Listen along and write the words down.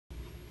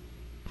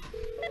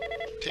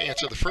To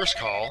answer the first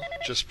call,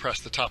 just press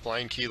the top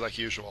line key like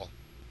usual.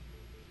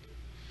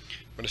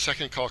 When a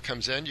second call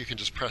comes in, you can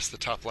just press the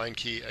top line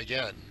key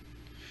again.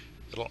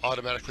 It'll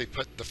automatically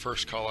put the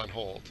first call on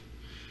hold.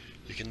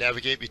 You can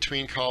navigate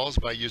between calls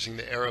by using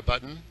the arrow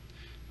button,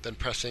 then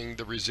pressing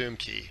the resume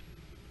key.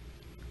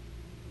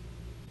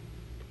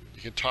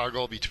 You can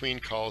toggle between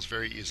calls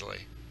very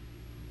easily.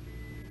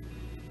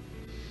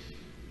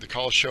 The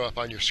calls show up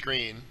on your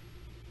screen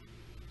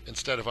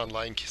instead of on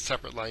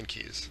separate line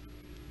keys.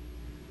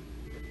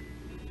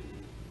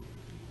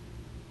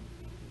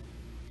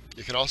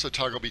 You can also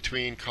toggle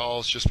between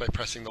calls just by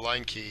pressing the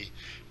line key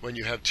when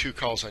you have two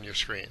calls on your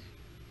screen.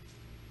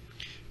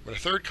 When a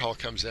third call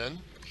comes in,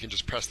 you can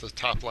just press the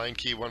top line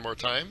key one more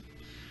time.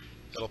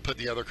 It'll put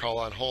the other call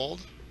on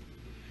hold.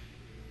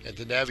 And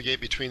to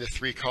navigate between the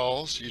three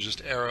calls, you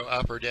just arrow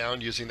up or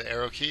down using the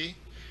arrow key,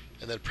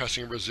 and then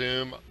pressing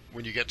resume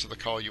when you get to the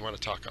call you want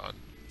to talk on.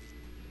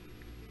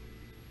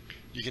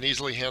 You can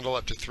easily handle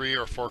up to 3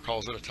 or 4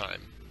 calls at a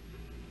time.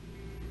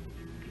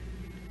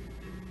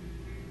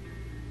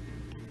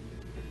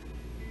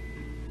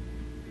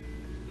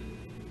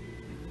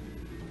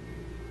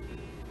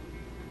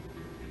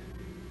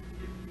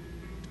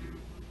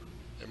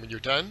 And when you're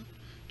done,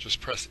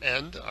 just press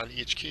end on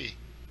each key.